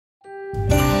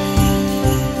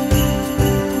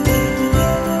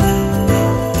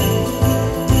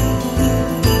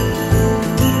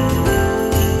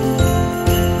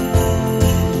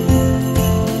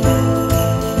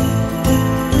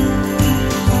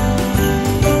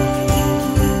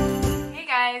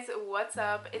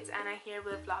up, it's Anna here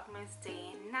with Vlogmas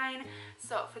day 9.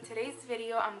 So for today's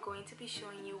video I'm going to be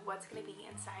showing you what's going to be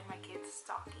inside my kid's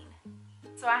stocking.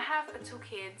 So I have two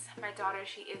kids. My daughter,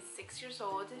 she is 6 years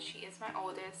old, she is my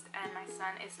oldest, and my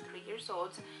son is 3 years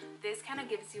old. This kind of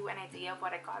gives you an idea of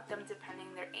what I got them depending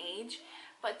their age,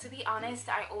 but to be honest,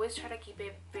 I always try to keep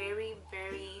it very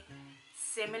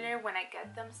similar when I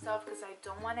get them stuff because I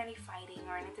don't want any fighting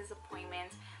or any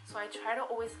disappointments. So I try to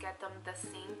always get them the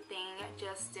same thing,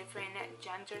 just different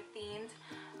gender themed,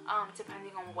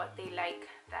 depending on what they like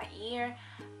that year.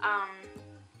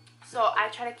 So I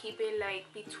try to keep it like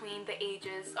between the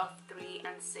ages of 3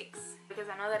 and 6 because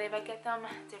I know that if I get them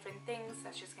different things,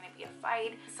 that's just gonna be a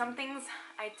fight. Some things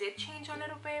I did change a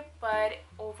little bit, but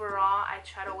overall I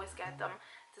try to always get them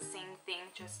the same thing,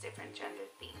 just different gender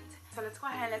themed. So let's go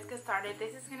ahead and let's get started.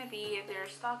 This is gonna be their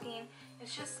stocking.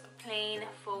 It's just plain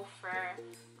faux fur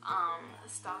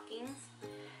stockings.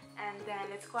 And then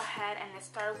let's go ahead and let's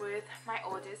start with my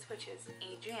oldest, which is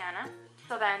Adriana.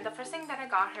 So then the first thing that I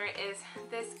got her is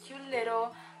this cute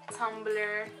little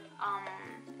tumbler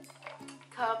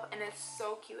cup, and it's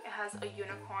so cute. It has a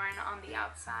unicorn on the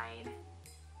outside.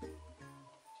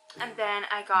 And then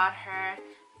I got her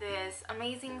this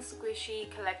amazing squishy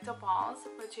collectibles,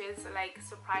 which is like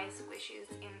surprise squishies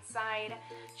inside.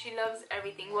 She loves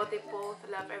everything. Well, they both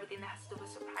love everything that has to do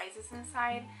with surprises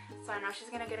inside, so I know she's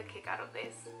gonna get a kick out of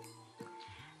this.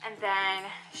 And then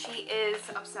she is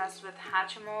obsessed with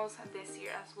Hatchimals this year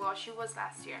as well. She was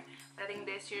last year, but I think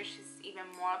this year she's even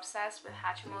more obsessed with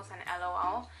Hatchimals and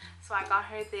LOL. So I got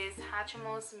her this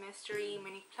Hatchimals mystery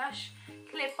mini plush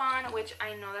clip-on, which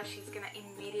I know that she's gonna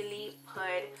immediately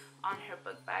put on her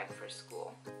book bag for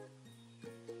school.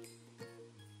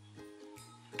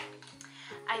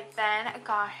 I then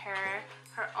got her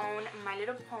own My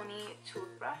Little Pony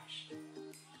toothbrush.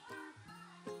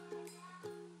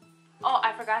 Oh,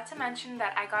 I forgot to mention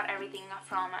that I got everything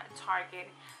from Target.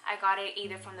 I got it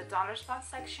either from the dollar spot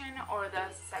section or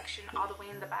the section all the way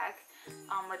in the back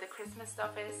where the Christmas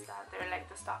stuff is, that they're like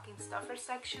the stocking stuffer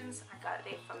sections. I got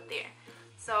it from there.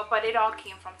 So, but it all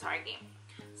came from Target.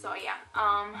 So yeah,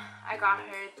 I got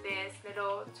her this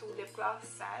little 2 lip gloss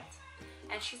set,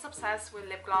 and she's obsessed with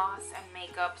lip gloss and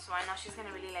makeup, so I know she's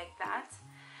gonna really like that.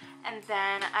 And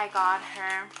then I got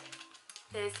her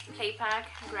this play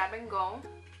pack grab and go.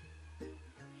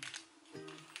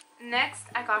 Next,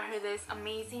 I got her this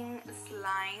amazing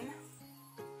slime.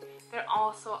 They're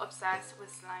also obsessed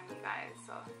with slime, you guys,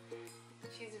 so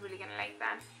she's really gonna like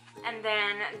that. And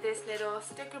then this little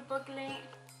sticker booklet,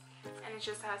 and it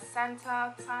just has Santa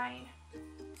outside.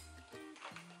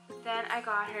 Then I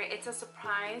got her, it's a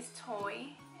surprise toy,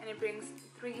 and it brings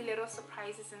 3 little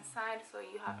surprises inside, so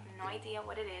you have no idea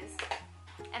what it is.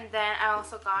 And then I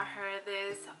also got her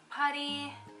this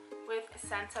putty with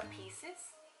Santa pieces.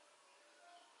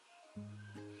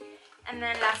 And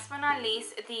then last but not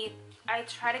least, I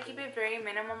try to keep it very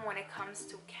minimum when it comes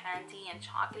to candy and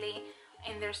chocolate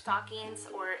in their stockings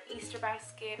or Easter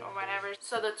basket or whatever.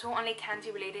 So the 2 only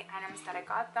candy related items that I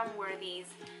got them were these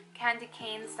candy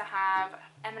canes that have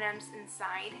M&Ms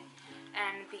inside,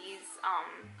 and these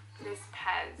this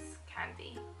Pez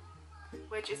candy,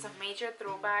 which is a major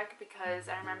throwback because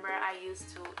I remember I used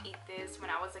to eat this when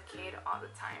I was a kid all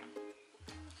the time.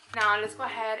 Now let's go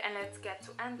ahead and let's get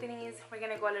to Anthony's. We're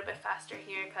gonna go a little bit faster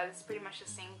here because it's pretty much the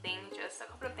same thing, just a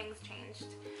couple of things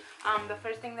changed. The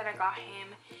first thing that I got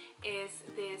him is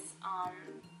this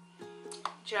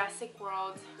Jurassic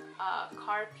World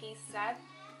car piece set,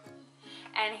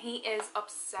 and he is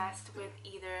obsessed with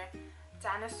either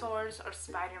dinosaurs or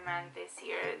Spider-Man this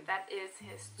year. That is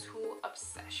his 2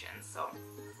 obsessions, so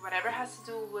whatever has to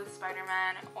do with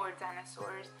Spider-Man or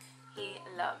dinosaurs, he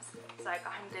loves. So I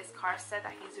got him this car set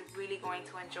that he's really going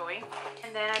to enjoy.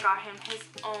 And then I got him his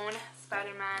own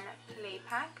Spider-Man play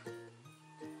pack,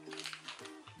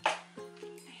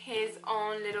 his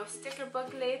own little sticker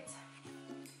booklet.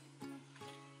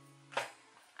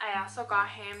 I also got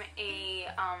him a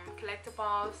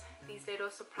collectibles, these little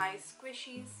surprise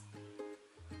squishies.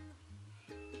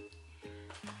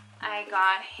 I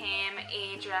got him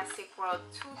a Jurassic World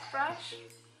toothbrush.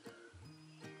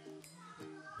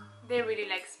 They really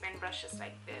like spin brushes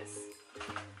like this.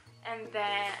 And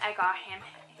then I got him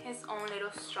his own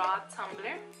little straw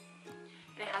tumbler,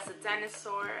 and it has a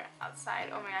dinosaur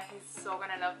outside. Oh my god, he's so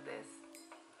gonna love this.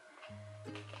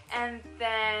 And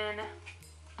then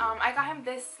I got him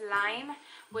this slime,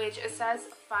 which it says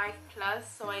 5+,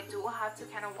 so I do have to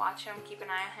kind of watch him, keep an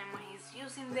eye on him when he's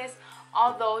using this,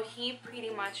 although he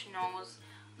pretty much knows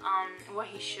what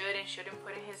he should and shouldn't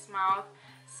put in his mouth.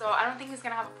 So I don't think he's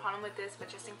gonna have a problem with this, but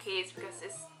just in case, because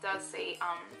it does say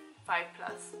 5+.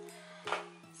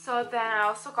 So then I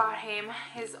also got him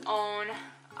his own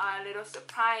little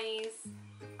surprise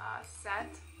set.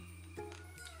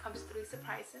 Comes 3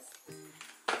 surprises.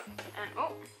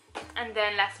 And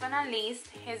then last but not least,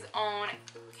 his own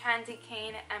candy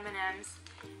cane, M&Ms,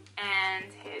 and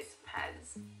his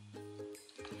Pez.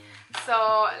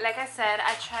 So like I said,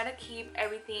 I try to keep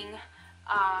everything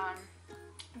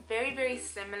very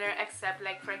similar, except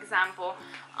like for example,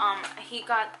 he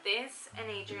got this and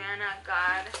Adriana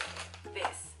got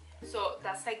this. So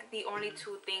that's like the only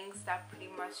 2 things that pretty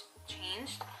much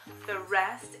changed. The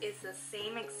rest is the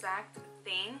same exact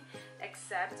thing,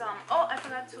 except oh, I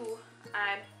forgot to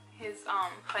add his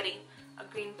putty, a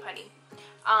green putty.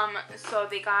 So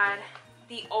they got,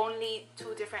 the only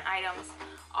 2 different items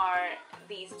are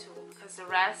these 2, because the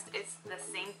rest is the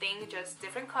same thing, just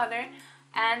different color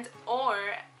and or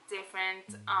different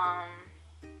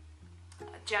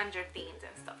gender themed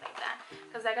and stuff like that.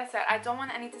 Because like I said, I don't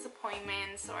want any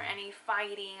disappointments or any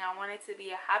fighting. I want it to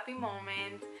be a happy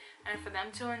moment and for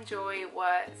them to enjoy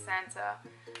what Santa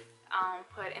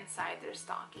put inside their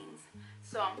stockings.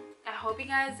 So I hope you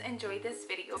guys enjoyed this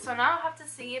video. So now I have to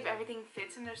see if everything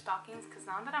fits in their stockings, because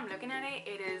now that I'm looking at it,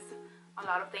 it is a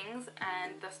lot of things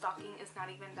and the stocking is not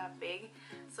even that big.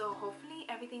 So hopefully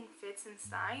everything fits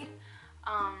inside.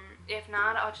 If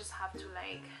not, I'll just have to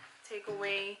like take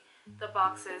away the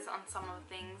boxes on some of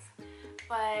the things.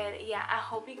 But yeah, I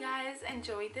hope you guys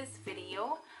enjoyed this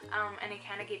video and it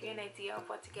kind of gave you an idea of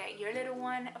what to get your little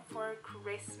one for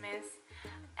Christmas.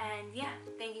 And yeah,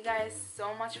 thank you guys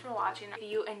so much for watching. If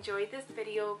you enjoyed this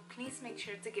video, please make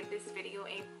sure to give this video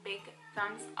a big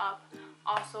thumbs up.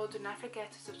 Also, do not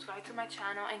forget to subscribe to my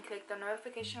channel and click the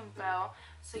notification bell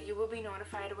so you will be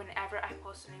notified whenever I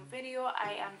post a new video.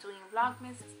 I am doing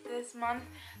Vlogmas this month,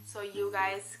 so you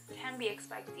guys can be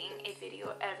expecting a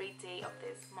video every day of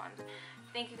this month.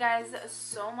 Thank you guys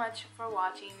so much for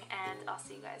watching, and I'll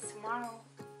see you guys tomorrow.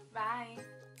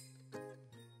 Bye!